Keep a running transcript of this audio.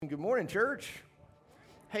Good morning, church.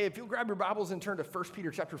 Hey, if you'll grab your Bibles and turn to 1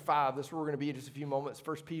 Peter chapter 5, that's where we're going to be in just a few moments.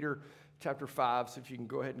 1 Peter chapter 5, so if you can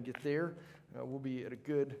go ahead and get there, we'll be at a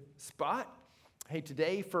good spot. Hey,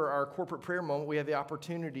 today for our corporate prayer moment, we have the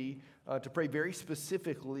opportunity to pray very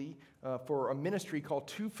specifically for a ministry called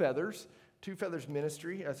Two Feathers. Two Feathers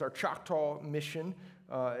Ministry. That's our Choctaw mission.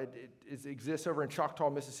 It exists over in Choctaw,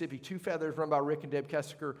 Mississippi. Two Feathers, run by Rick and Deb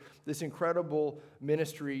Kessiker. This incredible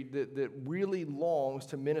ministry that really longs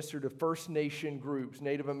to minister to First Nation groups,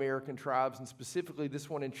 Native American tribes, and specifically this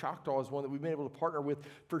one in Choctaw is one that we've been able to partner with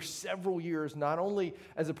for several years, not only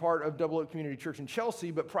as a part of Double Oak Community Church in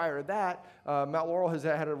Chelsea, but prior to that, Mount Laurel has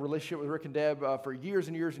had a relationship with Rick and Deb for years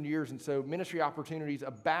and years and years, and so ministry opportunities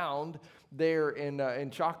abound there in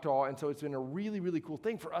Choctaw, and so it's been a really, really cool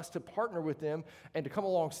thing for us to partner with them and to come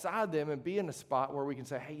alongside them and be in a spot where we can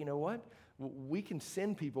say, hey, you know what? We can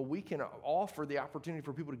send people, we can offer the opportunity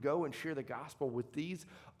for people to go and share the gospel with these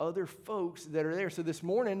other folks that are there. So this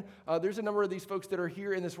morning, there's a number of these folks that are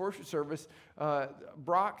here in this worship service.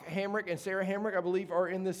 Brock Hamrick and Sarah Hamrick, I believe, are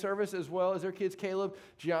in this service, as well as their kids, Caleb,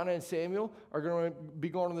 Gianna, and Samuel, are going to be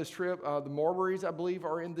going on this trip. The Marburys, I believe,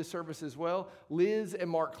 are in this service as well. Liz and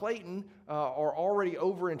Mark Clayton are already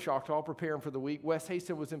over in Choctaw preparing for the week. Wes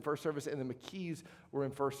Haston was in first service, and the McKees were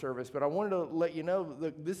in first service. But I wanted to let you know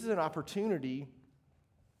that this is an opportunity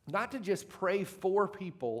not to just pray for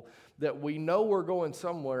people that we know we're going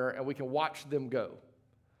somewhere and we can watch them go.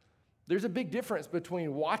 There's a big difference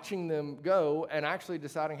between watching them go and actually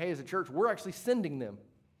deciding, hey, as a church, we're actually sending them.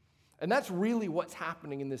 And that's really what's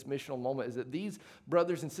happening in this missional moment, is that these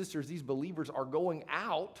brothers and sisters, these believers are going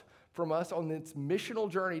out from us on this missional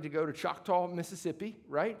journey to go to Choctaw, Mississippi,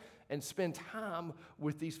 right? And spend time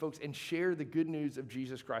with these folks and share the good news of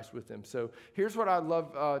Jesus Christ with them. So here's what I'd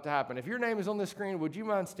love to happen. If your name is on the screen, would you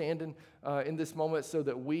mind standing in this moment so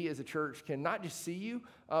that we as a church can not just see you,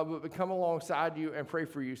 but come alongside you and pray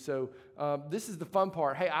for you. So this is the fun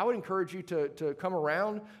part. Hey, I would encourage you to come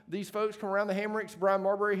around these folks, come around the Hamricks, Brian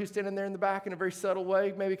Marbury, who's standing there in the back in a very subtle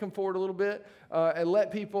way, maybe come forward a little bit and let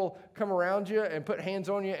people come around you and put hands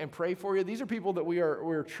on you and pray for you. These are people that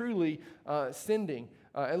we're truly sending.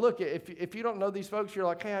 And look, if you don't know these folks, you're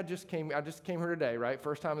like, hey, I just came here today, right?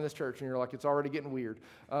 First time in this church, and you're like, it's already getting weird.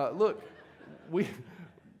 Look,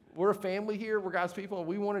 we're a family here, we're God's people, and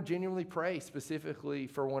we want to genuinely pray specifically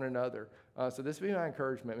for one another. So this would be my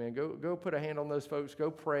encouragement, man. Go put a hand on those folks.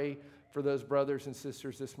 Go pray for those brothers and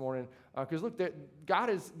sisters this morning. Because look,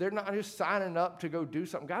 they're not just signing up to go do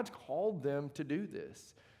something. God's called them to do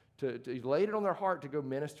this. To laid it on their heart to go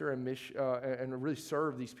minister and really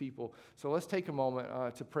serve these people. So let's take a moment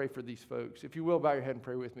to pray for these folks. If you will, bow your head and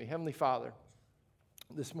pray with me. Heavenly Father,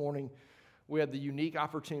 this morning we have the unique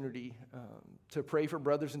opportunity to pray for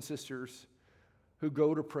brothers and sisters who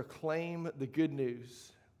go to proclaim the good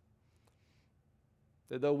news.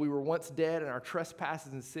 That though we were once dead in our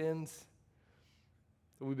trespasses and sins,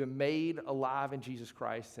 that we've been made alive in Jesus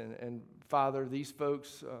Christ. And Father, these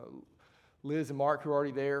folks... Liz and Mark, who are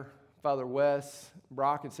already there, Father Wes,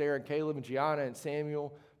 Brock and Sarah and Caleb and Gianna and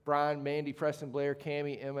Samuel, Brian, Mandy, Preston, Blair,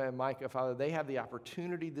 Cammie, Emma, and Micah, Father, they have the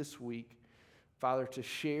opportunity this week, Father, to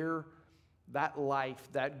share that life,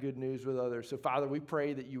 that good news with others. So, Father, we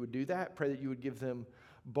pray that you would do that. Pray that you would give them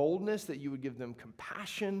boldness, that you would give them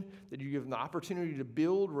compassion, that you give them the opportunity to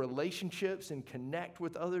build relationships and connect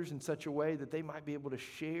with others in such a way that they might be able to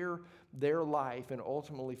share their life and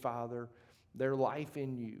ultimately, Father, their life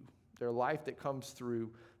in you. Their life that comes through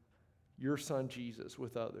your Son, Jesus,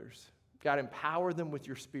 with others. God, empower them with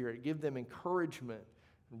your Spirit. Give them encouragement,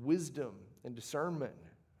 wisdom, and discernment.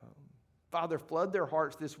 Father, flood their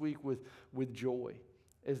hearts this week with joy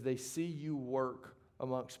as they see you work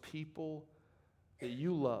amongst people that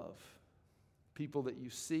you love, people that you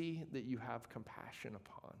see, that you have compassion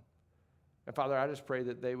upon. And Father, I just pray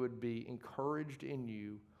that they would be encouraged in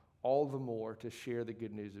you all the more to share the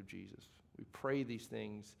good news of Jesus. We pray these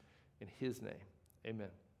things in his name, amen.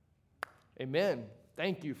 Amen.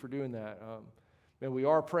 Thank you for doing that. Man, we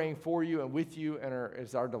are praying for you and with you, and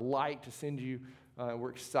it's our delight to send you. We're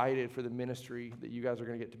excited for the ministry that you guys are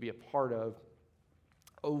going to get to be a part of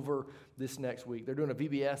over this next week. They're doing a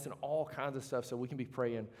VBS and all kinds of stuff, so we can be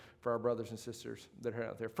praying for our brothers and sisters that are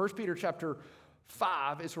out there. 1 Peter chapter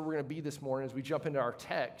 5 is where we're going to be this morning as we jump into our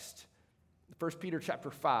text. 1 Peter chapter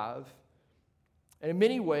 5. And in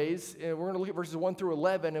many ways, we're going to look at verses 1 through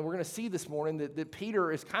 11, and we're going to see this morning that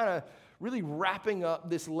Peter is kind of really wrapping up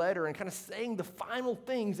this letter and kind of saying the final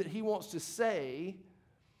things that he wants to say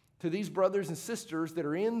to these brothers and sisters that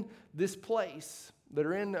are in this place that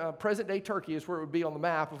are in present-day Turkey is where it would be on the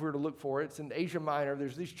map if we were to look for it. It's in Asia Minor.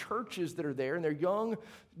 There's these churches that are there, and they're young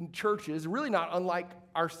churches, really not unlike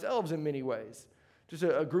ourselves in many ways. Just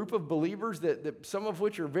a group of believers that some of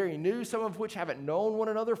which are very new, some of which haven't known one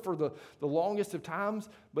another for the longest of times,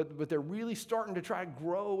 but they're really starting to try to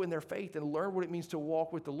grow in their faith and learn what it means to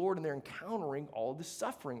walk with the Lord, and they're encountering all of this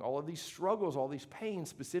suffering, all of these struggles, all these pains,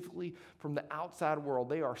 specifically from the outside world.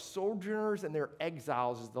 They are sojourners and they're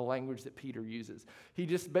exiles is the language that Peter uses. He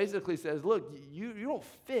just basically says, look, you don't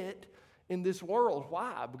fit in this world.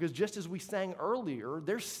 Why? Because just as we sang earlier,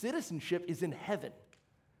 their citizenship is in heaven.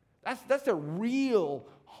 That's their real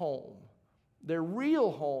home. Their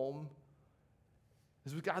real home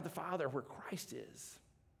is with God the Father, where Christ is.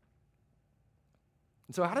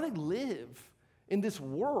 And so how do they live in this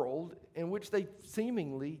world in which they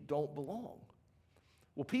seemingly don't belong?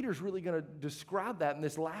 Well, Peter's really going to describe that in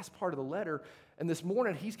this last part of the letter. And this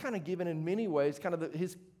morning, he's kind of given in many ways kind of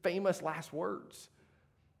his famous last words.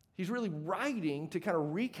 He's really writing to kind of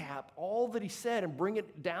recap all that he said and bring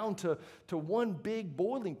it down to one big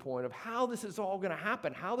boiling point of how this is all going to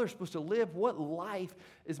happen, how they're supposed to live, what life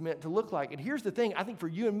is meant to look like. And here's the thing, I think for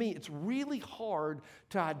you and me, it's really hard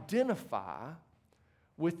to identify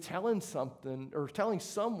with telling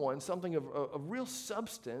someone something of real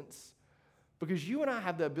substance, because you and I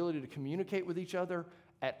have the ability to communicate with each other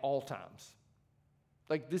at all times.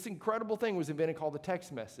 Like this incredible thing was invented called the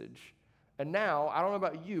text message. And now, I don't know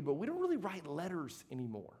about you, but we don't really write letters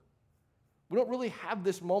anymore. We don't really have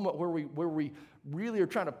this moment where we really are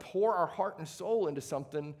trying to pour our heart and soul into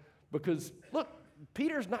something because, look,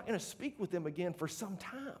 Peter's not going to speak with them again for some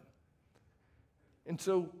time. And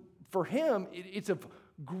so for him, it's of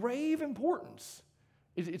grave importance.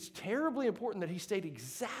 It's terribly important that he state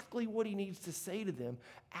exactly what he needs to say to them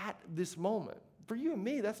at this moment. For you and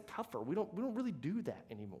me, that's tougher. We don't really do that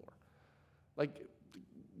anymore. Like,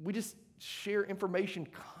 we just share information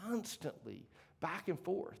constantly back and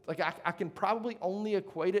forth. Like I can probably only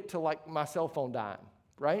equate it to like my cell phone dying,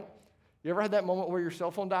 right? You ever had that moment where your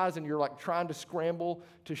cell phone dies and you're like trying to scramble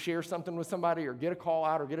to share something with somebody or get a call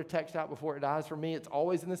out or get a text out before it dies? For me, it's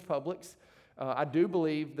always in this Publix. I do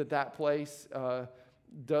believe that place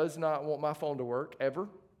does not want my phone to work ever.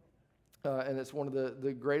 And it's one of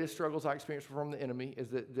the greatest struggles I experience from the enemy is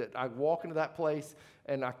that I walk into that place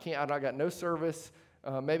and I got no service.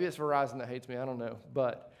 Maybe it's Verizon that hates me. I don't know.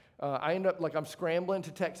 But I end up like I'm scrambling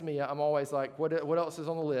to text me. I'm always like, what else is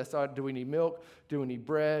on the list? Do we need milk? Do we need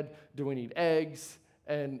bread? Do we need eggs?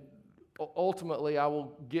 And ultimately, I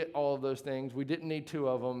will get all of those things. We didn't need 2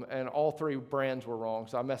 of them, and all 3 brands were wrong,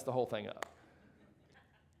 so I messed the whole thing up.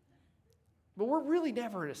 But we're really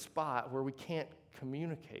never at a spot where we can't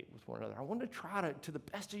communicate with one another. I want to try to the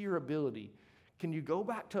best of your ability, can you go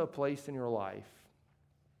back to a place in your life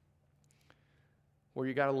where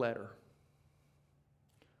you got a letter,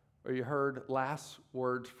 or you heard last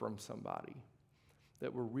words from somebody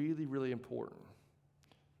that were really, really important?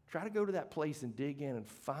 Try to go to that place and dig in and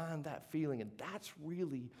find that feeling. And that's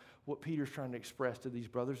really what Peter's trying to express to these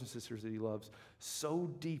brothers and sisters that he loves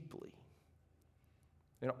so deeply.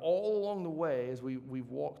 And all along the way, as we've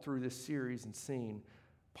walked through this series and seen,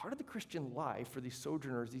 part of the Christian life for these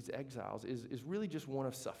sojourners, these exiles, is really just one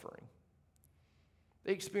of suffering.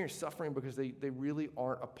 They experience suffering because they really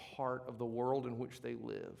aren't a part of the world in which they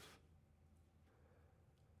live.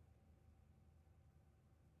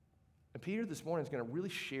 And Peter this morning is going to really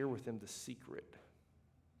share with them the secret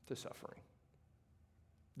to suffering,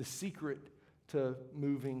 the secret to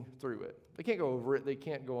moving through it. They can't go over it, they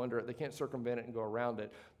can't go under it, they can't circumvent it and go around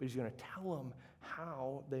it, but he's going to tell them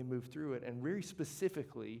how they move through it, and very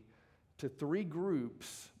specifically to 3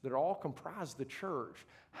 groups that all comprise the church,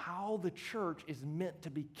 how the church is meant to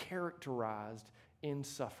be characterized in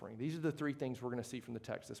suffering. These are the 3 things we're going to see from the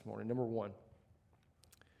text this morning. Number 1,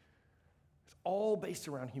 it's all based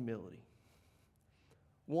around humility.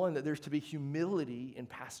 1, that there's to be humility in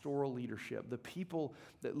pastoral leadership. The people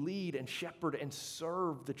that lead and shepherd and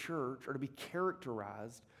serve the church are to be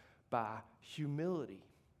characterized by humility.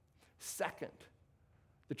 2nd,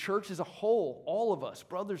 the church as a whole, all of us,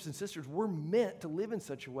 brothers and sisters, we're meant to live in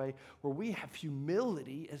such a way where we have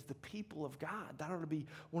humility as the people of God. That ought to be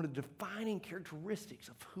one of the defining characteristics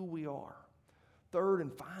of who we are. 3rd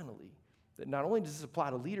and finally, that not only does this apply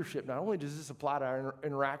to leadership, not only does this apply to our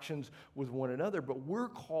interactions with one another, but we're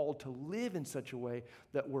called to live in such a way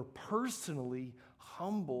that we're personally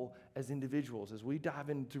humble as individuals. As we dive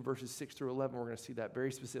into verses 6 through 11, we're going to see that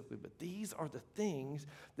very specifically. But these are the things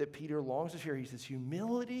that Peter longs to share. He says,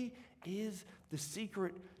 humility is the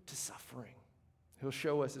secret to suffering. He'll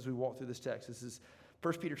show us as we walk through this text. This is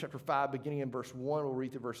 1 Peter chapter 5, beginning in verse 1. We'll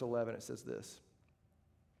read through verse 11. It says this: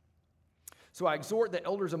 So I exhort the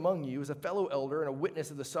elders among you as a fellow elder and a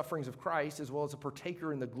witness of the sufferings of Christ, as well as a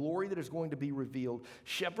partaker in the glory that is going to be revealed.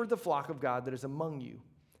 Shepherd the flock of God that is among you,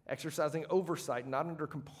 exercising oversight, not under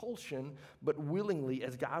compulsion, but willingly,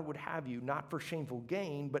 as God would have you, not for shameful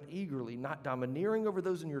gain, but eagerly, not domineering over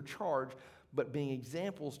those in your charge, but being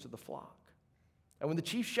examples to the flock. And when the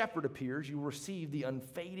chief shepherd appears, you will receive the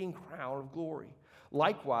unfading crown of glory.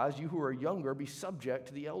 Likewise, you who are younger, be subject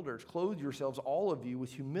to the elders. Clothe yourselves, all of you,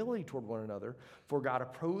 with humility toward one another, for God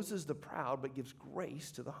opposes the proud, but gives grace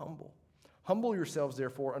to the humble. Humble yourselves,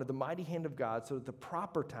 therefore, under the mighty hand of God, so that at the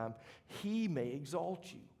proper time he may exalt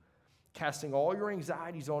you, casting all your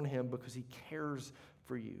anxieties on him, because he cares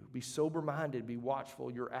for you. Be sober-minded, be watchful.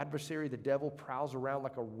 Your adversary, the devil, prowls around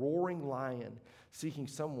like a roaring lion, seeking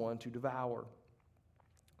someone to devour.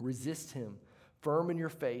 Resist him, firm in your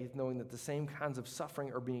faith, knowing that the same kinds of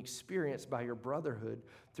suffering are being experienced by your brotherhood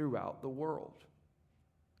throughout the world.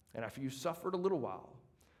 And after you've suffered a little while,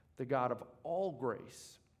 the God of all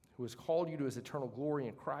grace, who has called you to his eternal glory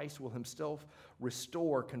in Christ, will himself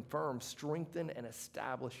restore, confirm, strengthen, and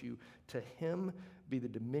establish you. To him be the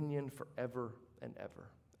dominion forever and ever.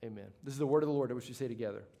 Amen. This is the word of the Lord that we should say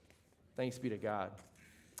together. Thanks be to God.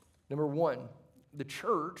 Number one, the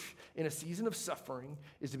church in a season of suffering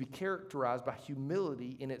is to be characterized by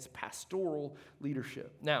humility in its pastoral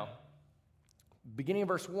leadership. Now, beginning of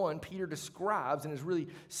verse 1, Peter describes and is really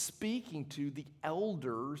speaking to the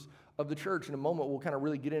elders of the church. In a moment, we'll kind of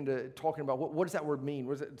really get into talking about what does that word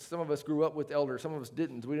mean? Some of us grew up with elders, some of us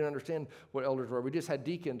didn't. We didn't understand what elders were. We just had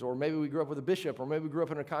deacons, or maybe we grew up with a bishop, or maybe we grew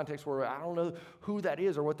up in a context where I don't know who that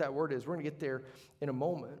is or what that word is. We're going to get there in a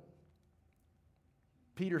moment.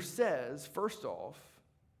 Peter says, first off,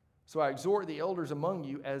 so I exhort the elders among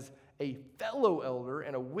you as a fellow elder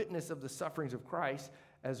and a witness of the sufferings of Christ,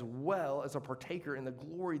 as well as a partaker in the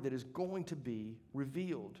glory that is going to be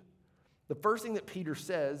revealed. The first thing that Peter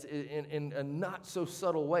says in a not so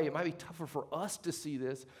subtle way, it might be tougher for us to see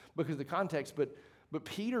this because of the context, but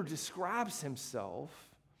Peter describes himself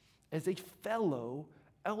as a fellow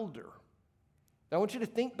elder. Now, I want you to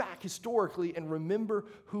think back historically and remember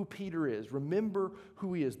who Peter is. Remember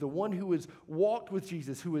who he is, the one who has walked with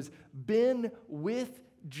Jesus, who has been with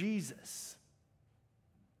Jesus,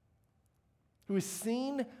 who has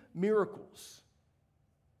seen miracles,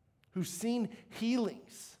 who's seen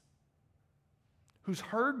healings, who's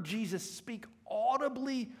heard Jesus speak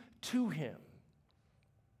audibly to him.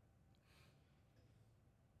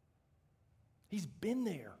 He's been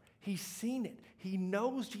there. He's seen it. He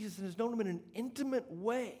knows Jesus and has known him in an intimate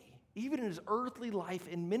way, even in his earthly life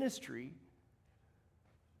and ministry.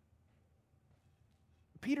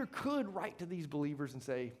 Peter could write to these believers and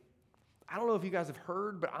say, I don't know if you guys have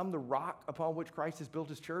heard, but I'm the rock upon which Christ has built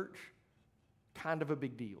his church. Kind of a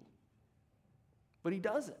big deal. But he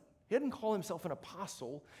doesn't. He doesn't call himself an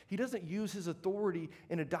apostle. He doesn't use his authority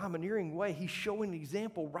in a domineering way. He's showing an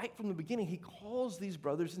example right from the beginning. He calls these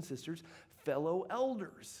brothers and sisters fellow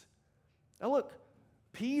elders. Now look,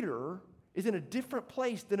 Peter is in a different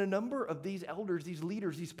place than a number of these elders, these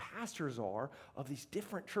leaders, these pastors are of these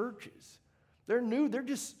different churches. They're new. They're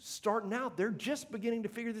just starting out. They're just beginning to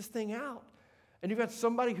figure this thing out. And you've got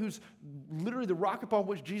somebody who's literally the rock upon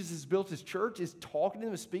which Jesus has built his church, is talking to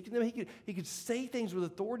them, is speaking to them. He could say things with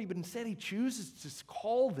authority, but instead he chooses to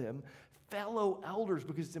call them fellow elders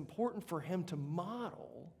because it's important for him to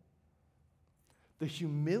model the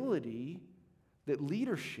humility that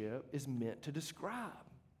leadership is meant to describe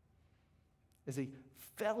as a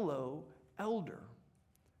fellow elder.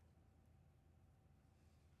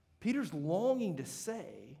 Peter's longing to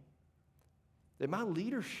say that my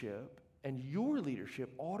leadership and your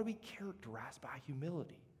leadership ought to be characterized by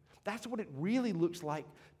humility. That's what it really looks like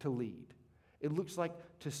to lead. It looks like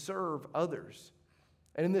to serve others.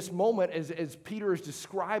 And in this moment, as Peter is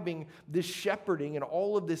describing this shepherding and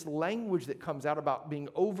all of this language that comes out about being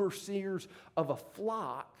overseers of a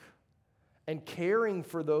flock and caring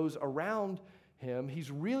for those around him,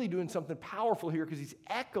 he's really doing something powerful here because he's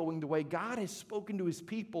echoing the way God has spoken to his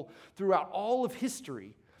people throughout all of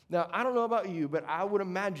history. Now, I don't know about you, but I would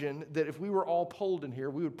imagine that if we were all polled in here,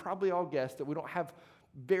 we would probably all guess that we don't have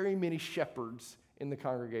very many shepherds in the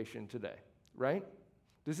congregation today, right?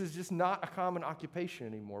 This is just not a common occupation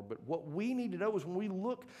anymore. But what we need to know is when we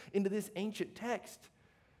look into this ancient text,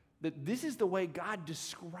 that this is the way God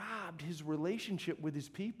described his relationship with his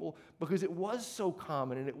people because it was so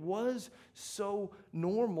common and it was so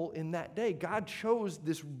normal in that day. God chose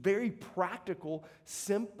this very practical,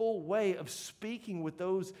 simple way of speaking with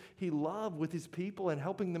those he loved, with his people, and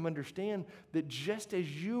helping them understand that just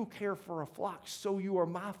as you care for a flock, so you are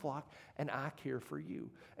my flock, and I care for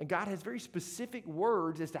you. And God has very specific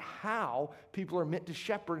words as to how people are meant to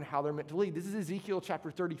shepherd and how they're meant to lead. This is Ezekiel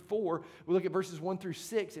chapter 34. We look at verses 1 through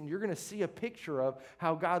 6, and you're going to see a picture of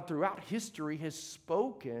how God throughout history has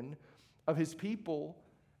spoken of his people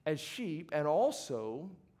as sheep, and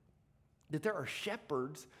also that there are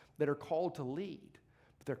shepherds that are called to lead.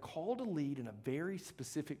 But they're called to lead in a very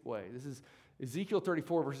specific way. This is Ezekiel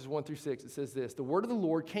 34, verses 1 through 6. It says this: "The word of the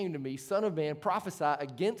Lord came to me, Son of man, prophesy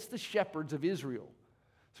against the shepherds of Israel."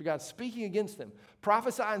 So God's speaking against them.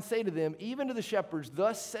 "Prophesy and say to them, even to the shepherds,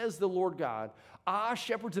 thus says the Lord God, ah,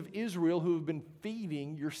 shepherds of Israel who have been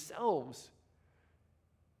feeding yourselves.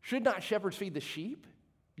 Should not shepherds feed the sheep?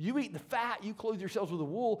 You eat the fat, you clothe yourselves with the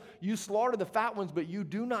wool, you slaughter the fat ones, but you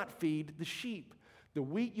do not feed the sheep. The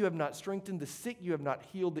weak you have not strengthened, the sick you have not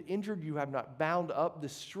healed, the injured you have not bound up, the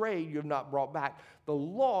strayed you have not brought back, the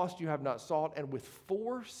lost you have not sought, and with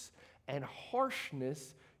force and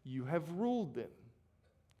harshness you have ruled them."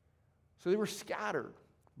 So they were scattered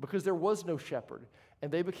because there was no shepherd, and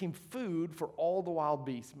they became food for all the wild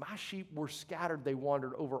beasts. My sheep were scattered. They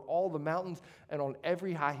wandered over all the mountains and on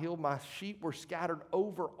every high hill. My sheep were scattered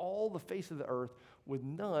over all the face of the earth with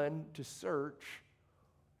none to search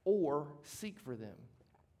or seek for them.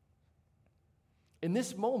 In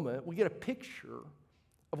this moment, we get a picture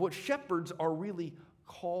of what shepherds are really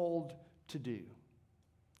called to do.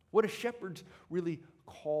 What are shepherds really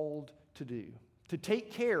called to do? To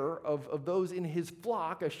take care of those in his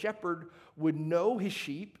flock, a shepherd would know his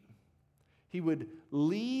sheep, he would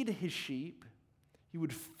lead his sheep, he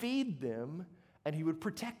would feed them, and he would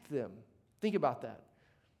protect them. Think about that.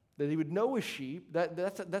 That he would know his sheep.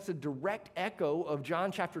 That's a direct echo of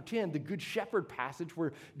John chapter 10, the Good Shepherd passage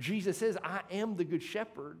where Jesus says, "I am the Good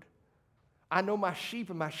Shepherd. I know my sheep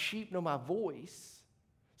and my sheep know my voice."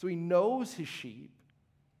 So he knows his sheep.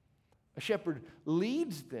 A shepherd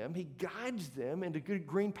leads them, he guides them into good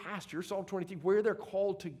green pasture, Psalm 23, where they're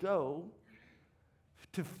called to go,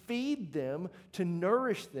 to feed them, to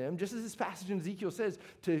nourish them, just as this passage in Ezekiel says,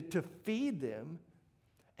 to feed them,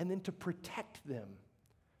 and then to protect them,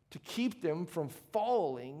 to keep them from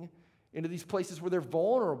falling into these places where they're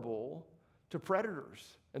vulnerable to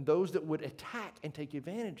predators and those that would attack and take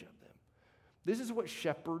advantage of them. This is what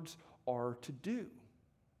shepherds are to do.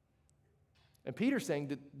 And Peter's saying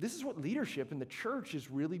that this is what leadership in the church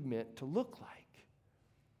is really meant to look like.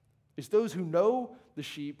 It's those who know the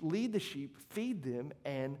sheep, lead the sheep, feed them,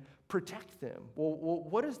 and protect them. Well,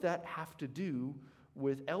 what does that have to do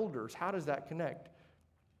with elders? How does that connect?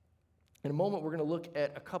 In a moment, we're going to look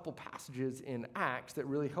at a couple passages in Acts that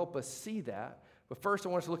really help us see that. But first, I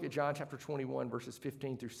want us to look at John chapter 21, verses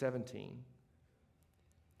 15 through 17.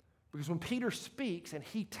 Because when Peter speaks and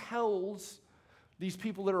he tells these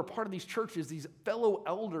people that are a part of these churches, these fellow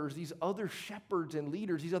elders, these other shepherds and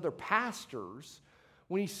leaders, these other pastors,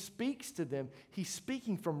 when he speaks to them, he's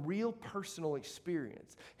speaking from real personal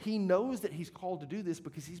experience. He knows that he's called to do this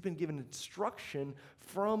because he's been given instruction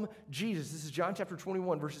from Jesus. This is John chapter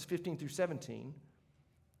 21, verses 15 through 17.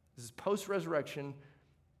 This is post-resurrection.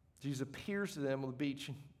 Jesus appears to them on the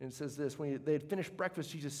beach and says this: when they had finished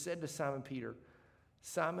breakfast, Jesus said to Simon Peter,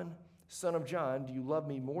 "Simon, son of John, do you love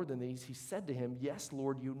me more than these?" He said to him, "Yes,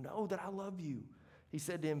 Lord, you know that I love you." He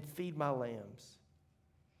said to him, "Feed my lambs."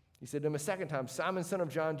 He said to him a second time, "Simon, son of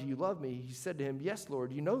John, do you love me?" He said to him, "Yes,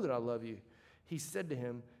 Lord, you know that I love you." He said to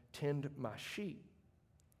him, "Tend my sheep."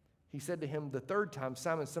 He said to him the third time,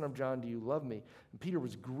 "Simon, son of John, do you love me?" And Peter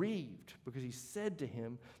was grieved because he said to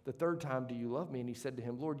him the third time, "Do you love me?" And he said to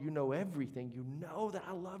him, "Lord, you know everything. You know that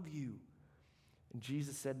I love you." And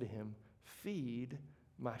Jesus said to him, "Feed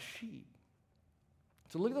my sheep."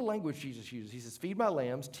 So look at the language Jesus uses. He says, "Feed my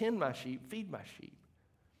lambs, tend my sheep, feed my sheep."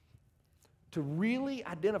 To really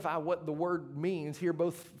identify what the word means here,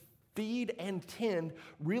 both feed and tend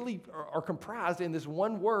really are comprised in this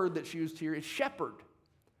one word that's used here, is shepherd.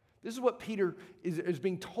 This is what Peter is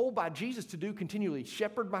being told by Jesus to do continually.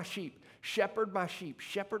 Shepherd my sheep, shepherd my sheep,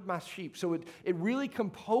 shepherd my sheep. So it really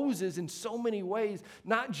composes in so many ways,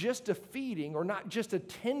 not just a feeding or not just a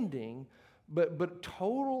tending, but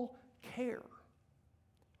total care.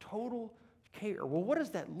 Total care. Well, what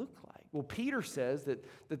does that look like? Well, Peter says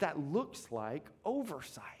that looks like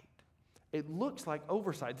oversight. it looks like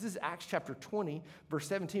oversight. This is Acts chapter 20, verse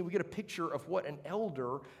 17. We get a picture of what an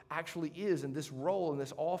elder actually is in this role, in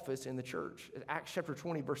this office in the church. Acts chapter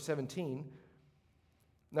 20, verse 17.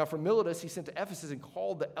 Now from Miletus, he sent to Ephesus and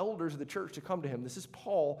called the elders of the church to come to him. This is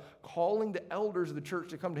Paul calling the elders of the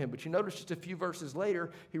church to come to him. But you notice just a few verses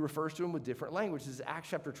later, he refers to them with different language. This is Acts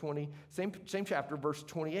chapter 20, same chapter, verse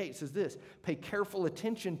 28. It says this, pay careful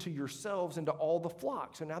attention to yourselves and to all the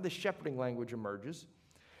flock. So now this shepherding language emerges,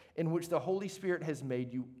 in which the Holy Spirit has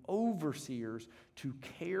made you overseers to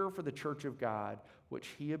care for the church of God, which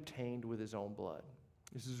he obtained with his own blood.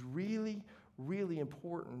 This is really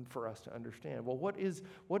important for us to understand. Well, what is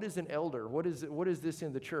an elder? What is this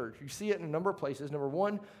in the church? You see it in a number of places. Number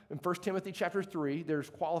one, in 1 Timothy chapter 3, there's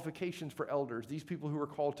qualifications for elders. These people who are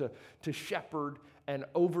called to shepherd and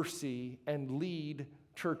oversee and lead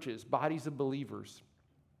churches, bodies of believers.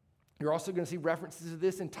 You're also going to see references to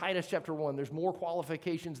this in Titus chapter 1. There's more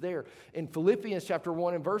qualifications there. In Philippians chapter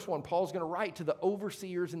 1 and verse 1, Paul's going to write to the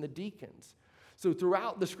overseers and the deacons. So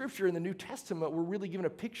throughout the scripture in the New Testament, we're really given a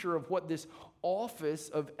picture of what this office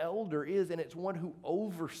of elder is, and it's one who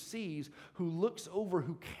oversees, who looks over,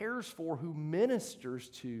 who cares for, who ministers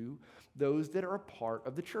to those that are a part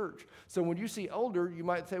of the church. So when you see elder, you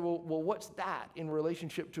might say, well, what's that in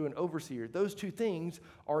relationship to an overseer? Those two things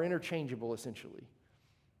are interchangeable, essentially.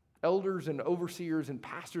 Elders and overseers and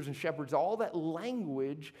pastors and shepherds, all that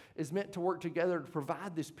language is meant to work together to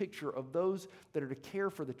provide this picture of those that are to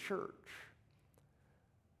care for the church.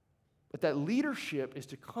 But that leadership is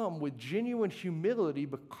to come with genuine humility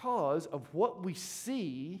because of what we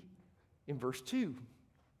see in verse 2.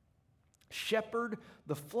 Shepherd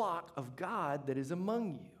the flock of God that is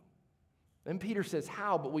among you. Then Peter says,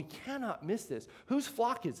 how? But we cannot miss this. Whose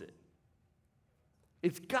flock is it?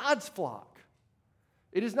 It's God's flock.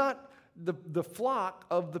 It is not the flock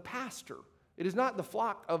of the pastor. It is not the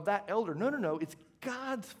flock of that elder. No. It's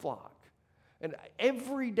God's flock. And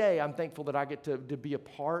every day I'm thankful that I get to be a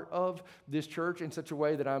part of this church in such a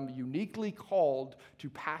way that I'm uniquely called to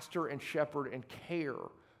pastor and shepherd and care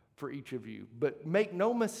for each of you. But make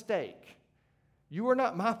no mistake, you are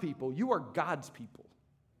not my people. You are God's people.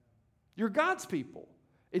 You're God's people.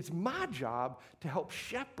 It's my job to help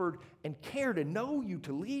shepherd and care, to know you,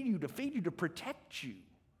 to lead you, to feed you, to protect you.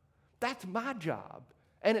 That's my job,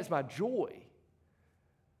 and it's my joy.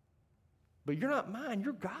 But you're not mine,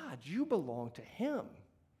 you're God's. You belong to him.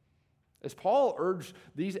 As Paul urged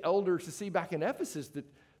these elders to see back in Ephesus, that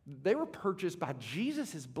they were purchased by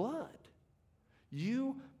Jesus' blood.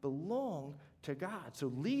 You belong to God. So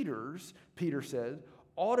leaders, Peter said,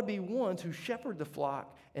 ought to be ones who shepherd the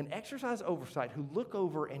flock and exercise oversight, who look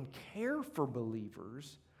over and care for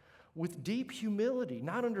believers with deep humility,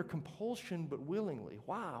 not under compulsion, but willingly.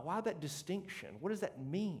 Why? Why that distinction? What does that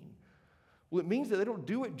mean? Well, it means that they don't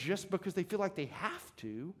do it just because they feel like they have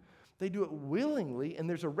to. They do it willingly, and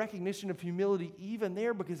there's a recognition of humility even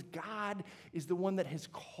there because God is the one that has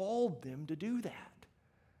called them to do that.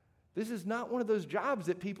 This is not one of those jobs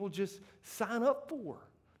that people just sign up for.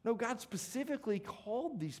 No, God specifically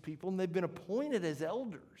called these people, and they've been appointed as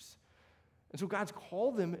elders. And so God's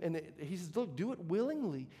called them, and he says, look, do it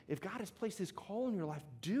willingly. If God has placed his call in your life,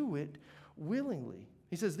 do it willingly.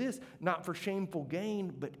 He says this, not for shameful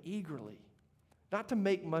gain, but eagerly. Not to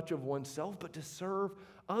make much of oneself, but to serve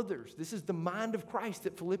others. This is the mind of Christ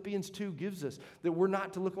that Philippians 2 gives us, that we're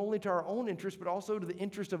not to look only to our own interest, but also to the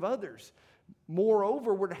interest of others.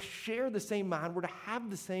 Moreover, we're to share the same mind. We're to have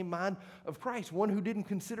the same mind of Christ, one who didn't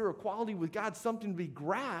consider equality with God something to be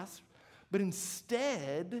grasped, but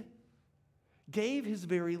instead gave his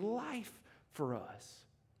very life for us.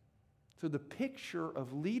 So the picture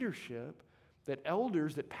of leadership that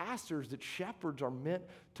elders, that pastors, that shepherds are meant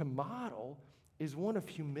to model is one of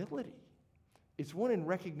humility. It's one in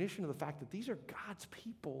recognition of the fact that these are God's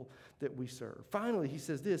people that we serve. Finally, he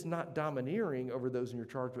says this, not domineering over those in your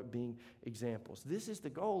charge, but being examples. This is the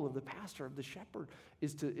goal of the pastor, of the shepherd,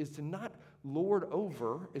 is to not lord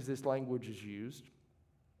over, as this language is used.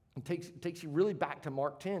 It takes you really back to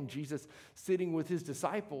Mark 10, Jesus sitting with his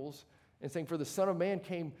disciples and saying, for the Son of Man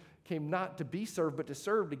came not to be served, but to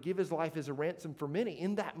serve, to give his life as a ransom for many.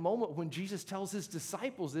 In that moment when Jesus tells his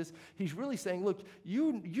disciples this, he's really saying, look,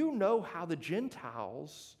 you know how the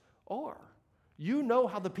Gentiles are. You know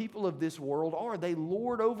how the people of this world are. They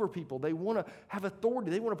lord over people. They want to have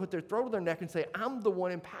authority. They want to put their throat on their neck and say, I'm the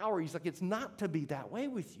one in power. He's like, it's not to be that way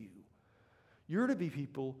with you. You're to be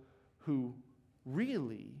people who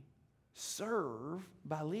really serve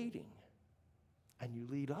by leading. And you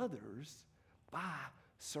lead others by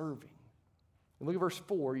serving. And look at verse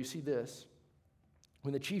 4, you see this.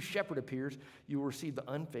 When the chief shepherd appears, you will receive the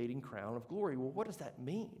unfading crown of glory. Well, what does that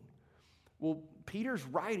mean? Well, Peter's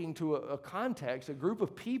writing to a context, a group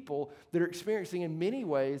of people that are experiencing in many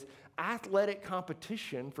ways athletic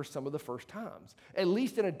competition for some of the first times, at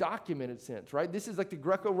least in a documented sense, right? This is like the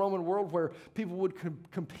Greco-Roman world where people would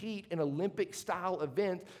compete in Olympic-style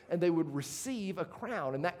events and they would receive a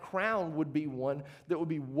crown, and that crown would be one that would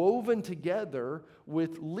be woven together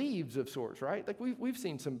with leaves of sorts, right? Like we've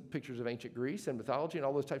seen some pictures of ancient Greece and mythology and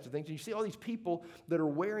all those types of things, and you see all these people that are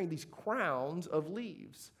wearing these crowns of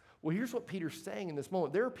leaves. Well, here's what Peter's saying in this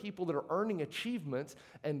moment. There are people that are earning achievements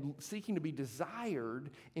and seeking to be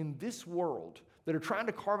desired in this world, that are trying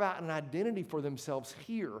to carve out an identity for themselves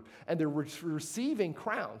here, and they're receiving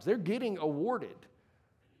crowns. They're getting awarded.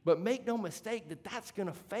 But make no mistake that that's going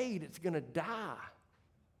to fade. It's going to die.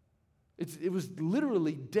 It was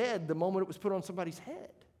literally dead the moment it was put on somebody's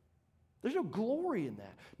head. There's no glory in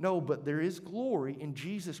that. No, but there is glory in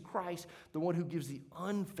Jesus Christ, the one who gives the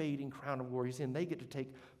unfading crown of glory. And they get to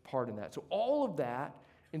take part in that. So all of that,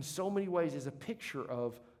 in so many ways, is a picture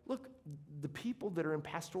of, look, the people that are in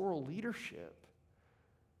pastoral leadership,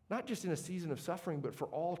 not just in a season of suffering, but for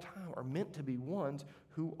all time, are meant to be ones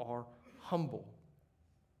who are humble.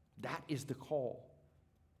 That is the call.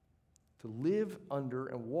 To live under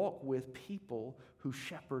and walk with people who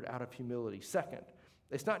shepherd out of humility. Second,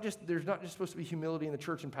 there's not just supposed to be humility in the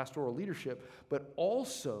church and pastoral leadership, but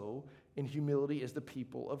also in humility as the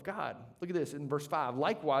people of God. Look at this in verse 5.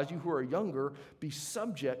 Likewise, you who are younger, be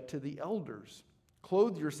subject to the elders.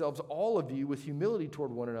 Clothe yourselves, all of you, with humility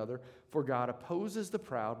toward one another, for God opposes the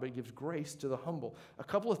proud, but gives grace to the humble. A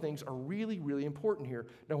couple of things are really, really important here.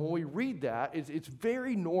 Now, when we read that, it's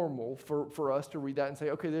very normal for us to read that and say,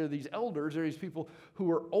 okay, there are these elders, there are these people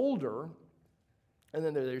who are older, and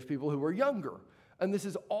then there's people who are younger. And this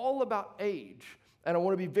is all about age. And I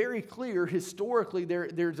want to be very clear, historically,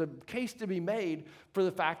 there's a case to be made for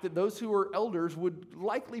the fact that those who are elders would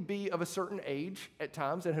likely be of a certain age at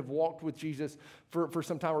times and have walked with Jesus for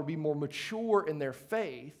some time or be more mature in their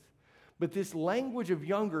faith. But this language of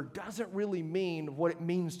younger doesn't really mean what it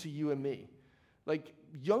means to you and me. Like,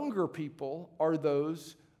 younger people are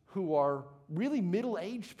those who are really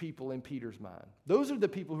middle-aged people in Peter's mind. Those are the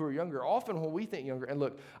people who are younger. Often when we think younger, and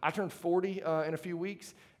look, I turned 40 in a few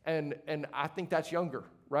weeks, and I think that's younger,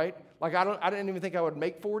 right? Like I didn't even think I would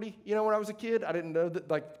make 40, when I was a kid. I didn't know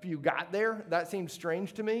that, like, if you got there, that seemed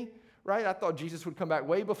strange to me, right? I thought Jesus would come back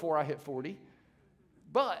way before I hit 40.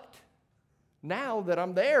 But now that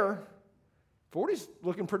I'm there, 40's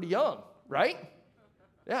looking pretty young, right?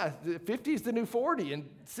 Yeah, 50 is the new 40, and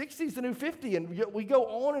 60 is the new 50, and we go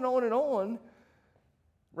on and on and on,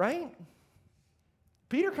 right?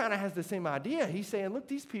 Peter kind of has the same idea. He's saying, look,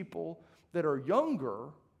 these people that are younger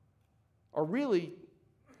are really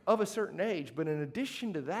of a certain age, but in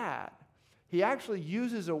addition to that, he actually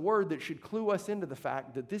uses a word that should clue us into the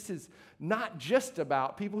fact that this is not just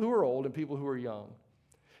about people who are old and people who are young.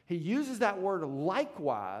 He uses that word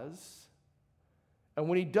likewise. And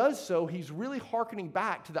when he does so, he's really hearkening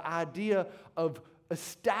back to the idea of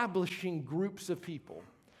establishing groups of people.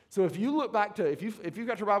 So if you look back to, if you've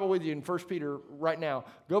got your Bible with you in 1 Peter right now,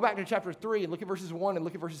 go back to chapter 3 and look at verses 1 and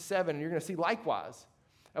look at verses 7, and you're going to see likewise.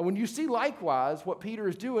 And when you see likewise, what Peter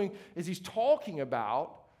is doing is he's talking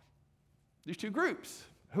about these two groups.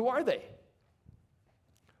 Who are they?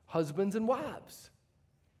 Husbands and wives.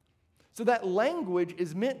 So that language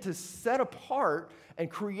is meant to set apart and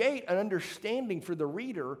create an understanding for the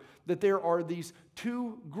reader that there are these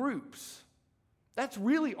two groups. That's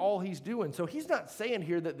really all he's doing. So he's not saying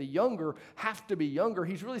here that the younger have to be younger.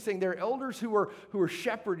 He's really saying there are elders who are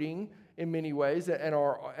shepherding in many ways and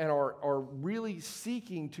are really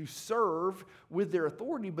seeking to serve with their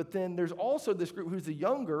authority. But then there's also this group who's the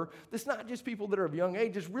younger. That's not just people that are of young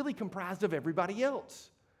age. It's really comprised of everybody else.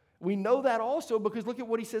 We know that also because look at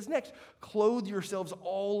what he says next. Clothe yourselves,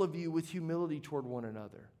 all of you, with humility toward one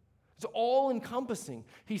another. It's all encompassing.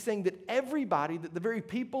 He's saying that everybody, that the very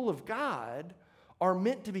people of God, are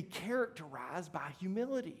meant to be characterized by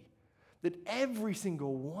humility. That every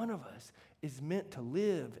single one of us is meant to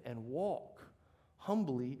live and walk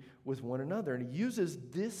humbly with one another. And he uses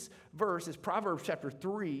this verse, as Proverbs chapter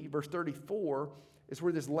 3, verse 34, is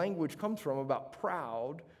where this language comes from about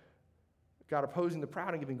proud. God opposing the proud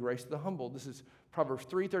and giving grace to the humble. This is Proverbs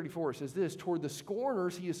 3:34. It says this, toward the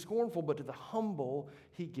scorners he is scornful, but to the humble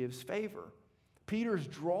he gives favor. Peter's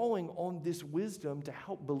drawing on this wisdom to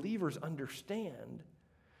help believers understand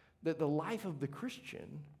that the life of the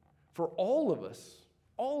Christian, for all of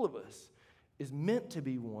us, is meant to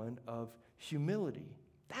be one of humility.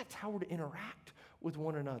 That's how we're to interact with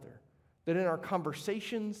one another. That in our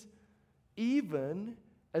conversations, even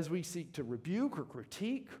as we seek to rebuke or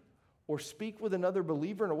critique or speak with another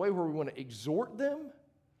believer in a way where we want to exhort them,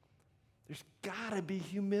 there's got to be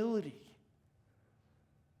humility.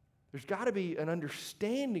 There's got to be an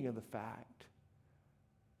understanding of the fact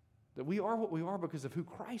that we are what we are because of who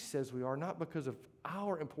Christ says we are, not because of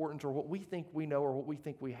our importance or what we think we know or what we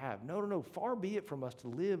think we have. No. Far be it from us to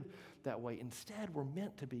live that way. Instead, we're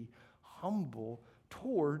meant to be humble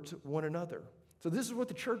towards one another. So this is what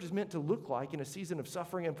the church is meant to look like in a season of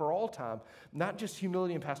suffering and for all time. Not just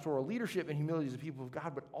humility and pastoral leadership and humility as the people of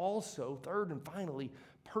God, but also, third and finally,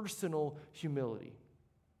 personal humility.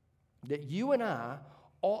 That you and I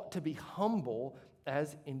ought to be humble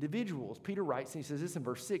as individuals. Peter writes, and he says this in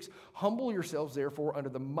verse 6, "Humble yourselves, therefore, under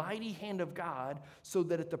the mighty hand of God, so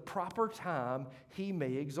that at the proper time he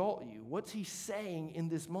may exalt you." What's he saying in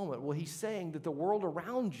this moment? Well, he's saying that the world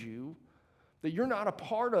around you, that you're not a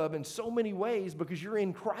part of in so many ways because you're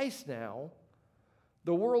in Christ now,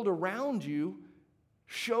 the world around you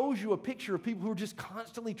shows you a picture of people who are just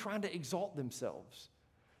constantly trying to exalt themselves.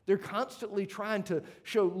 They're constantly trying to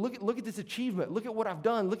show, look at this achievement. Look at what I've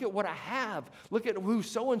done. Look at what I have. Look at who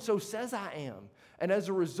so-and-so says I am. And as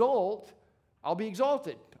a result, I'll be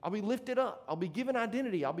exalted. I'll be lifted up. I'll be given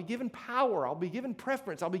identity. I'll be given power. I'll be given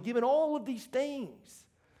preference. I'll be given all of these things.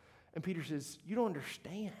 And Peter says, you don't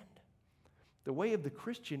understand. The way of the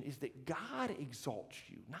Christian is that God exalts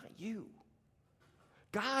you, not you.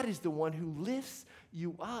 God is the one who lifts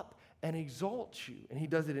you up and exalts you. And he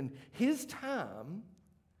does it in his time,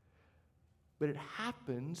 but it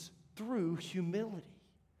happens through humility.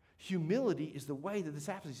 Humility is the way that this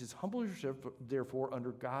happens. He says, humble yourself, therefore,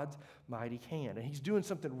 under God's mighty hand. And he's doing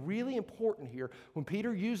something really important here. When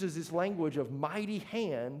Peter uses this language of mighty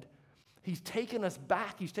hand, he's taken us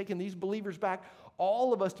back. He's taken these believers back,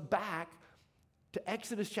 all of us back to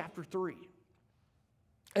Exodus chapter 3.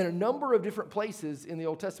 And a number of different places in the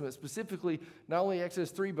Old Testament, specifically not only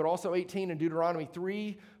Exodus 3, but also 18 and Deuteronomy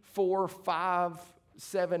 3, 4, 5,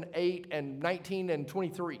 7, 8, and 19, and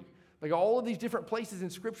 23. Like all of these different places in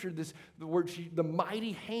Scripture, the word, the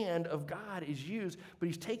mighty hand of God is used, but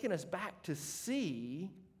he's taken us back to see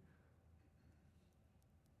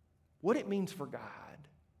what it means for God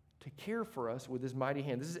to care for us with his mighty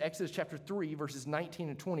hand. This is Exodus chapter 3, verses 19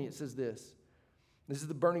 and 20. It says this. This is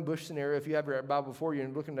the burning bush scenario. If you have your Bible before you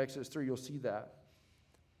and look at Exodus 3, you'll see that.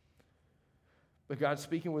 But God's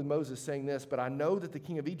speaking with Moses, saying this, "But I know that the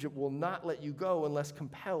king of Egypt will not let you go unless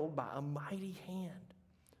compelled by a mighty hand.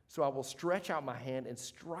 So I will stretch out my hand and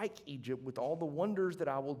strike Egypt with all the wonders that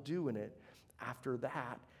I will do in it. After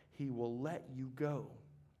that, he will let you go."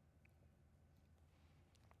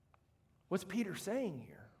 What's Peter saying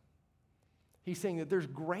here? He's saying that there's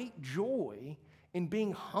great joy in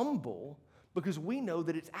being humble because we know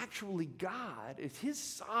that it's actually God, it's his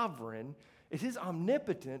sovereign, it's his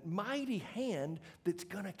omnipotent, mighty hand that's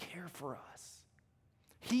going to care for us.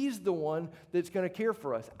 He's the one that's going to care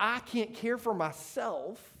for us. I can't care for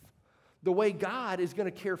myself the way God is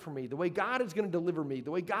going to care for me, the way God is going to deliver me,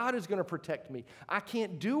 the way God is going to protect me. I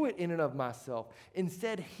can't do it in and of myself.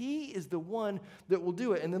 Instead, he is the one that will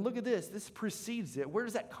do it. And then look at this. This precedes it. Where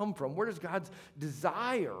does that come from? Where does God's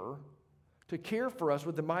desire to care for us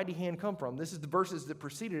with the mighty hand come from? This is the verses that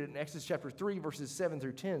preceded it in Exodus chapter 3, verses 7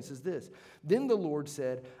 through 10. It says this, "Then the Lord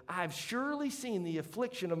said, I have surely seen the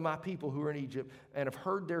affliction of my people who are in Egypt and have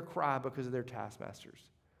heard their cry because of their taskmasters."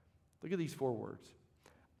 Look at these 4 words.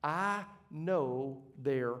 "I know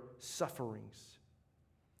their sufferings,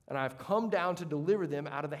 and I have come down to deliver them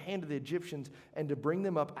out of the hand of the Egyptians and to bring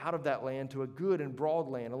them up out of that land to a good and broad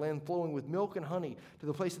land, a land flowing with milk and honey, to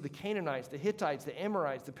the place of the Canaanites, the Hittites, the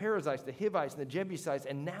Amorites, the Perizzites, the Hivites, and the Jebusites.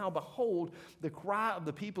 And now, behold, the cry of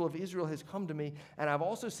the people of Israel has come to me, and I've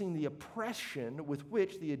also seen the oppression with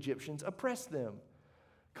which the Egyptians oppress them.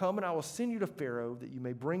 Come, and I will send you to Pharaoh, that you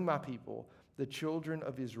may bring my people, the children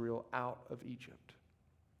of Israel, out of Egypt."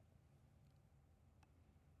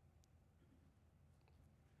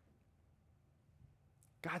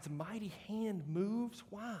 God's mighty hand moves.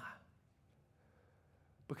 Why?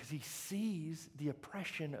 Because he sees the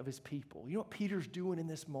oppression of his people. You know what Peter's doing in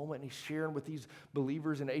this moment? And he's sharing with these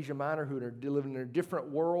believers in Asia Minor who are living in a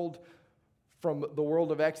different world from the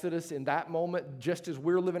world of Exodus in that moment, just as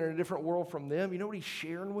we're living in a different world from them. You know what he's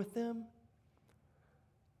sharing with them?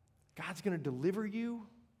 God's going to deliver you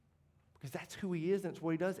because that's who he is and it's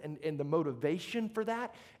what he does. And the motivation for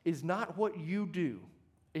that is not what you do.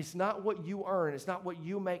 It's not what you earn. It's not what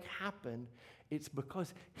you make happen. It's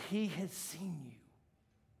because he has seen you.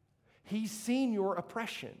 He's seen your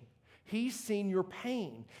oppression. He's seen your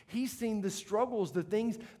pain. He's seen the struggles, the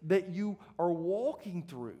things that you are walking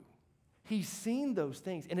through. He's seen those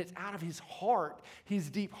things, and it's out of his heart, his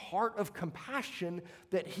deep heart of compassion,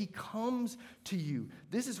 that he comes to you.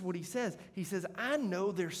 This is what he says. He says, I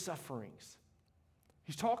know their sufferings.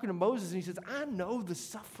 He's talking to Moses, and he says, I know the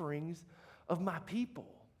sufferings of my people.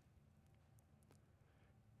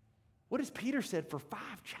 What has Peter said for 5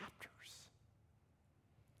 chapters?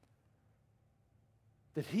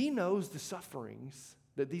 That he knows the sufferings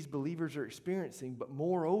that these believers are experiencing, but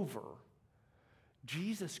moreover,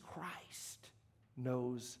 Jesus Christ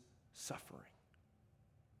knows suffering.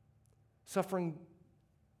 Suffering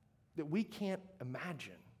that we can't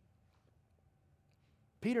imagine.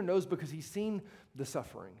 Peter knows because he's seen the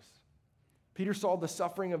sufferings. Peter saw the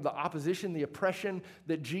suffering of the opposition, the oppression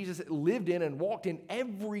that Jesus lived in and walked in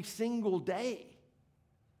every single day.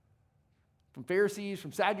 From Pharisees,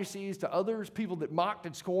 from Sadducees to others, people that mocked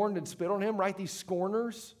and scorned and spit on him, right? These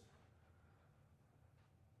scorners.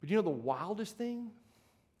 But you know the wildest thing?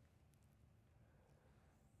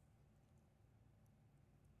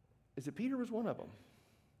 Is that Peter was one of them.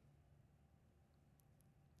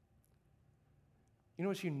 You know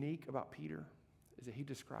what's unique about Peter? Is that he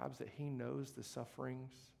describes that he knows the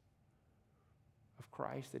sufferings of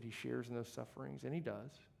Christ, that he shares in those sufferings, and he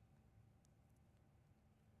does.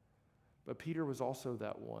 But Peter was also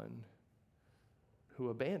that one who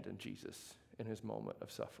abandoned Jesus in his moment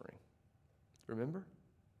of suffering. Remember?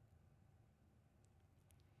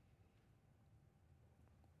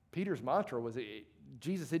 Peter's mantra was,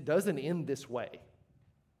 Jesus, it doesn't end this way.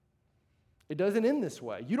 It doesn't end this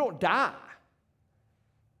way. You don't die.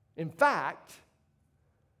 In fact,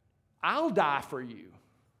 I'll die for you.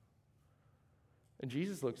 And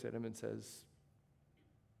Jesus looks at him and says,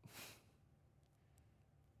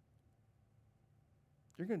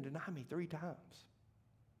 you're going to deny me 3 times.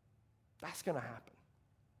 That's going to happen.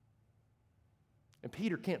 And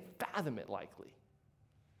Peter can't fathom it likely.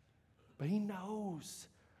 But he knows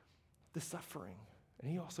the suffering.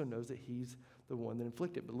 And he also knows that he's the one that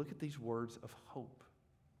inflicted. But look at these words of hope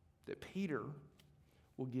that Peter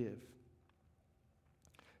will give.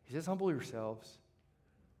 He says, humble yourselves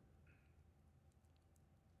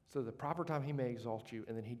so at the proper time he may exalt you.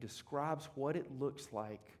 And then he describes what it looks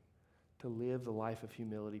like to live the life of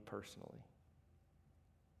humility personally.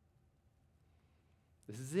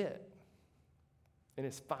 This is it. In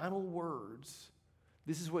his final words,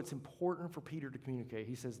 this is what's important for Peter to communicate.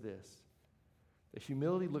 He says this, that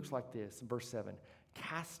humility looks like this in verse 7,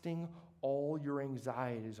 casting all your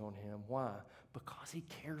anxieties on him. Why? Because he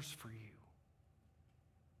cares for you.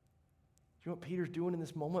 You know what Peter's doing in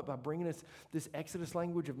this moment by bringing us this Exodus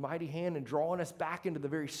language of mighty hand and drawing us back into the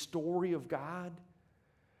very story of God?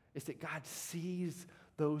 Is that God sees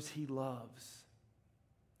those he loves.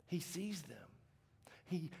 He sees them.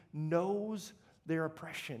 He knows their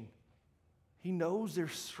oppression. He knows their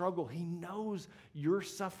struggle. He knows your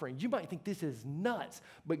suffering. You might think this is nuts,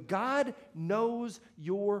 but God knows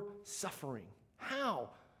your suffering. How?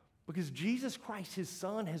 Because Jesus Christ, his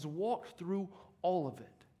son, has walked through all of it.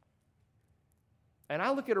 And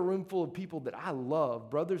I look at a room full of people that I love,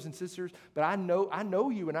 brothers and sisters, but I know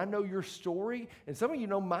you and I know your story, and some of you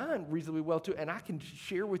know mine reasonably well too, and I can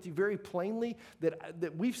share with you very plainly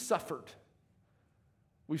that we've suffered.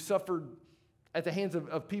 We've suffered at the hands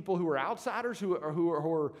of people who are outsiders, who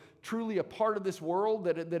are truly a part of this world,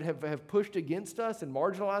 that have pushed against us and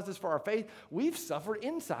marginalized us for our faith. We've suffered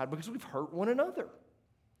inside because we've hurt one another.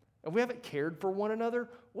 And we haven't cared for one another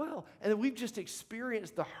well. And then we've just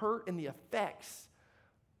experienced the hurt and the effects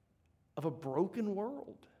of a broken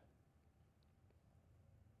world.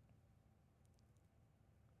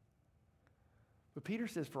 But Peter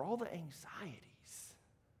says, for all the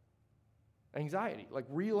anxiety, like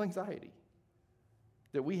real anxiety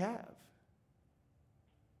that we have,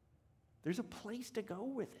 there's a place to go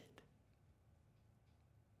with it.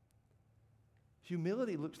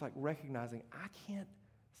 Humility looks like recognizing I can't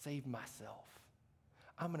save myself.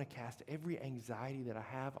 I'm going to cast every anxiety that I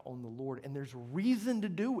have on the Lord, and there's reason to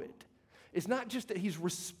do it. It's not just that he's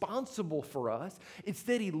responsible for us, it's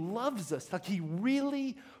that he loves us. Like he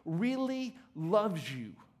really, really loves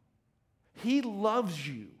you. He loves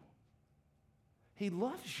you. He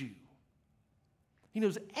loves you. He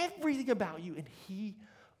knows everything about you, and he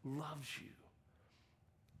loves you.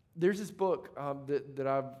 There's this book that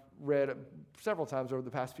I've read several times over the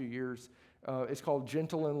past few years. It's called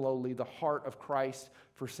Gentle and Lowly, The Heart of Christ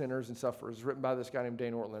for Sinners and Sufferers. It's written by this guy named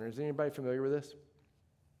Dane Ortlander. Is anybody familiar with this?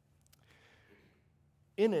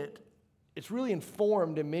 In it, it's really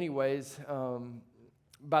informed in many ways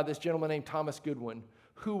by this gentleman named Thomas Goodwin,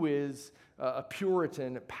 who is a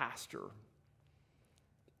Puritan pastor.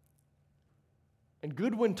 And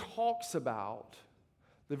Goodwin talks about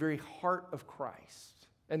the very heart of Christ.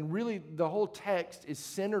 And really, the whole text is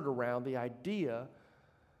centered around the idea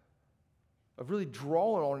of really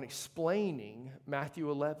drawing on and explaining Matthew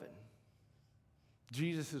 11.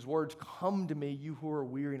 Jesus' words, "Come to me, you who are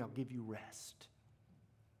weary, and I'll give you rest.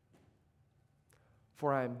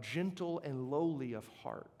 For I am gentle and lowly of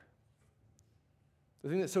heart." The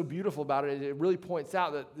thing that's so beautiful about it is it really points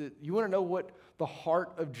out that you want to know what the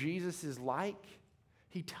heart of Jesus is like?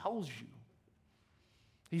 He tells you.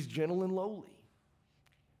 He's gentle and lowly.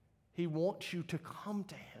 He wants you to come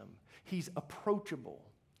to him. He's approachable.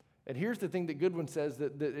 And here's the thing that Goodwin says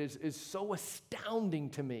that is so astounding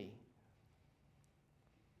to me.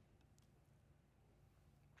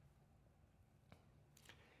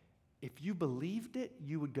 If you believed it,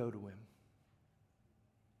 you would go to him.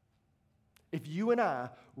 If you and I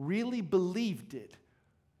really believed it,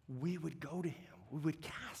 we would go to him. We would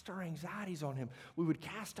cast our anxieties on him. We would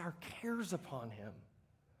cast our cares upon him.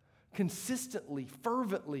 Consistently,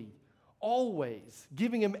 fervently, always,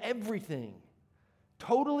 giving him everything.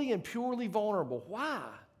 Totally and purely vulnerable. Why?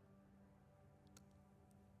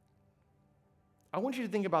 I want you to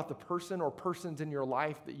think about the person or persons in your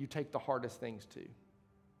life that you take the hardest things to.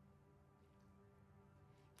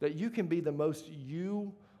 That you can be the most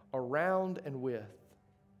you around and with.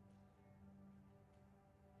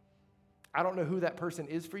 I don't know who that person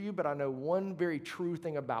is for you, but I know one very true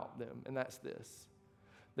thing about them, and that's this,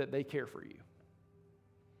 that they care for you.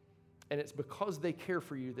 And it's because they care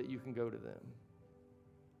for you that you can go to them.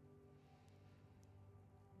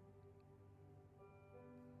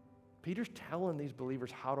 Peter's telling these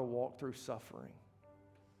believers how to walk through suffering.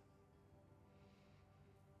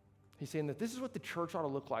 He's saying that this is what the church ought to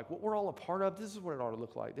look like. What we're all a part of, this is what it ought to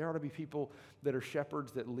look like. There ought to be people that are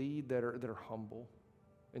shepherds, that lead, that are humble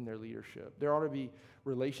in their leadership. There ought to be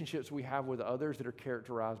relationships we have with others that are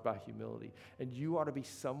characterized by humility. And you ought to be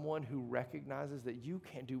someone who recognizes that you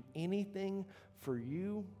can't do anything for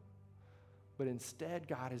you, but instead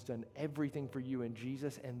God has done everything for you in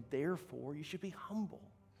Jesus, and therefore you should be humble.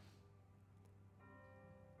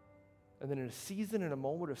 And then in a season, in a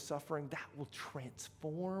moment of suffering, that will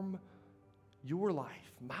transform your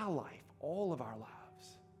life, my life, all of our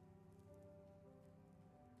lives.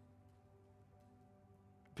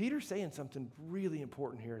 Peter's saying something really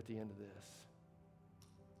important here at the end of this.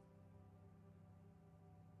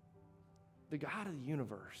 The God of the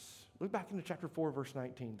universe, look back into chapter 4, verse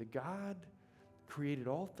 19. The God created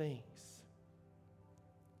all things.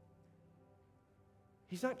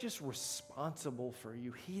 He's not just responsible for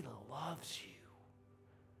you, he loves you.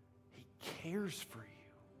 He cares for you.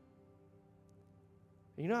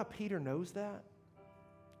 And you know how Peter knows that?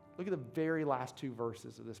 Look at the very last two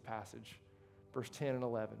verses of this passage, verse 10 and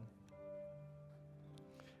 11.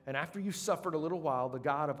 And after you suffered a little while, the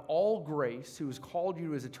God of all grace, who has called you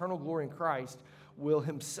to his eternal glory in Christ, will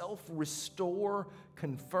himself restore,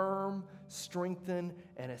 confirm, strengthen,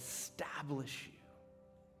 and establish you.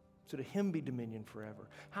 So to him be dominion forever.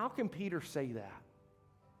 How can Peter say that?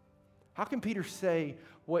 How can Peter say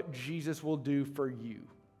what Jesus will do for you?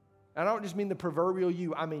 And I don't just mean the proverbial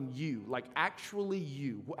you, I mean you, like actually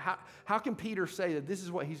you. How can Peter say that this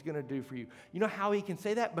is what he's going to do for you? You know how he can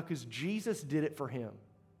say that? Because Jesus did it for him.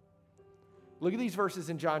 Look at these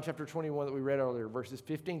verses in John chapter 21 that we read earlier, verses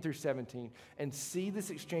 15 through 17, and see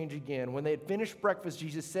this exchange again. When they had finished breakfast,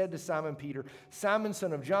 Jesus said to Simon Peter, "Simon,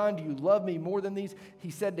 son of John, do you love me more than these?"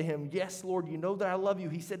 He said to him, "Yes, Lord, you know that I love you."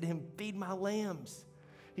 He said to him, "Feed my lambs."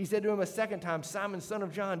 He said to him a second time, "Simon, son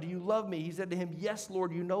of John, do you love me?" He said to him, "Yes,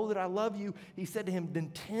 Lord, you know that I love you." He said to him,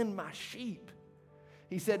 "Then tend my sheep."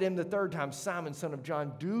 He said to him the third time, "Simon, son of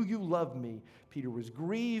John, do you love me?" Peter was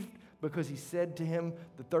grieved because he said to him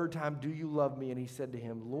the third time, "Do you love me?" And he said to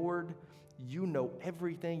him, "Lord, you know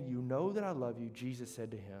everything. You know that I love you." Jesus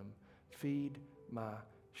said to him, "Feed my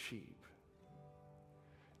sheep."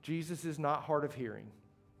 Jesus is not hard of hearing.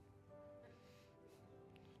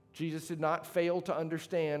 Jesus did not fail to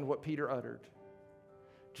understand what Peter uttered.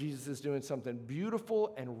 Jesus is doing something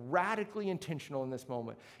beautiful and radically intentional in this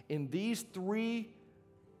moment. In these three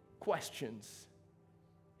questions,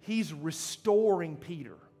 he's restoring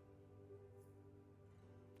Peter.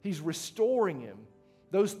 He's restoring him.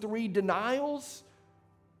 Those three denials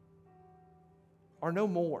are no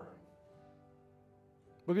more.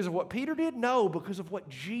 Because of what Peter did? No, because of what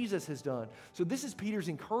Jesus has done. So this is Peter's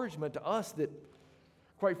encouragement to us that,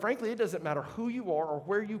 quite frankly, it doesn't matter who you are or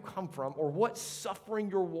where you come from or what suffering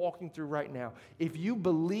you're walking through right now. If you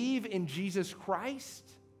believe in Jesus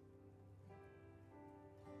Christ,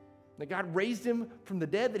 that God raised him from the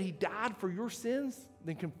dead, that he died for your sins,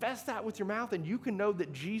 then confess that with your mouth and you can know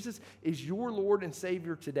that Jesus is your Lord and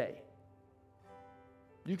Savior today.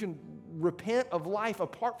 You can repent of life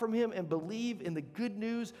apart from him and believe in the good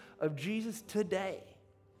news of Jesus today.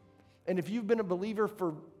 And if you've been a believer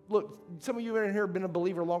look, some of you in here have been a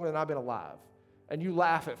believer longer than I've been alive. And you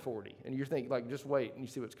laugh at 40 and you think, like, just wait and you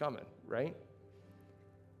see what's coming, right?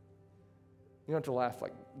 You don't have to laugh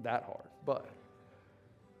like that hard, but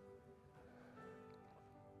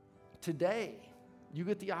today you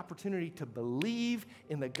get the opportunity to believe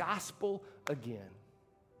in the gospel again.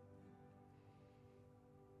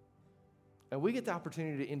 And we get the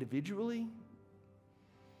opportunity to individually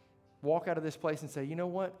walk out of this place and say, you know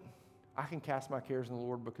what? I can cast my cares on the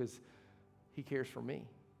Lord because he cares for me.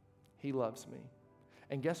 He loves me.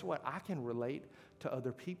 And guess what? I can relate to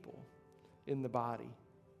other people in the body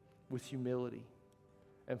with humility.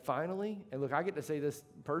 And finally, and look, I get to say this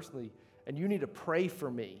personally, and you need to pray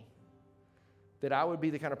for me that I would be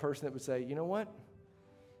the kind of person that would say, you know what?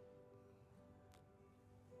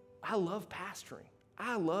 I love pastoring.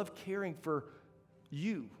 I love caring for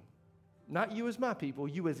you. Not you as my people,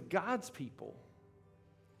 you as God's people.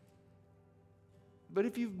 But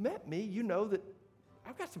if you've met me, you know that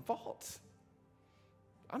I've got some faults.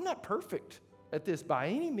 I'm not perfect at this by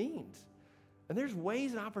any means. And there's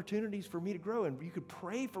ways and opportunities for me to grow. And you could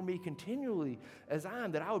pray for me continually as I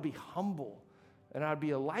am, that I would be humble and I'd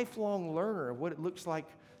be a lifelong learner of what it looks like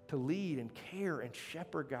to lead and care and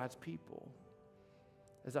shepherd God's people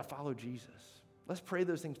as I follow Jesus. Let's pray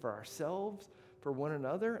those things for ourselves, for one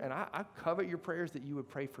another. And I covet your prayers that you would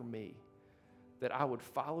pray for me, that I would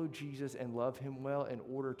follow Jesus and love him well in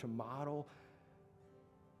order to model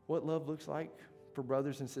what love looks like for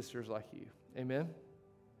brothers and sisters like you. Amen?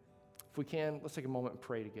 If we can, let's take a moment and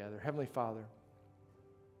pray together. Heavenly Father,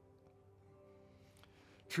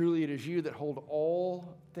 truly it is you that hold all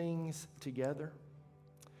things together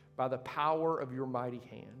by the power of your mighty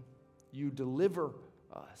hand. You deliver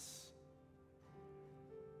us.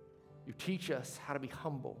 You teach us how to be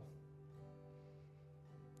humble.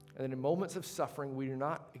 And then in moments of suffering, we do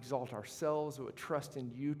not exalt ourselves, but trust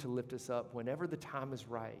in you to lift us up whenever the time is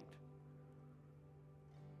right.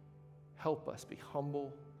 Help us be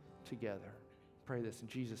humble together. Pray this in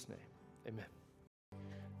Jesus' name. Amen.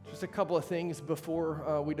 Just a couple of things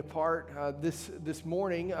before we depart. This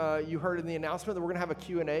morning, you heard in the announcement that we're going to have a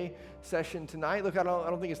Q&A session tonight. Look, I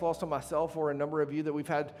don't think it's lost on myself or a number of you that we've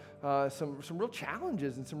had some real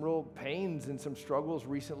challenges and some real pains and some struggles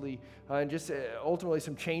recently, and just ultimately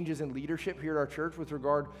some changes in leadership here at our church with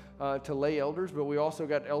regard to lay elders. But we also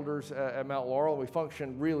got elders at Mount Laurel, and we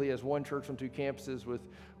function really as one church on two campuses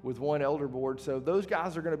with one elder board. So those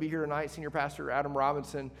guys are going to be here tonight. Senior Pastor Adam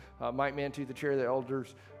Robinson, Mike Mantooth, the chair of the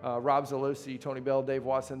elders, Rob Zalosi, Tony Bell, Dave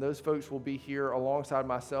Watson. Those folks will be here alongside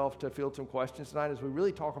myself to field some questions tonight as we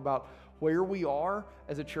really talk about where we are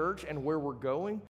as a church and where we're going.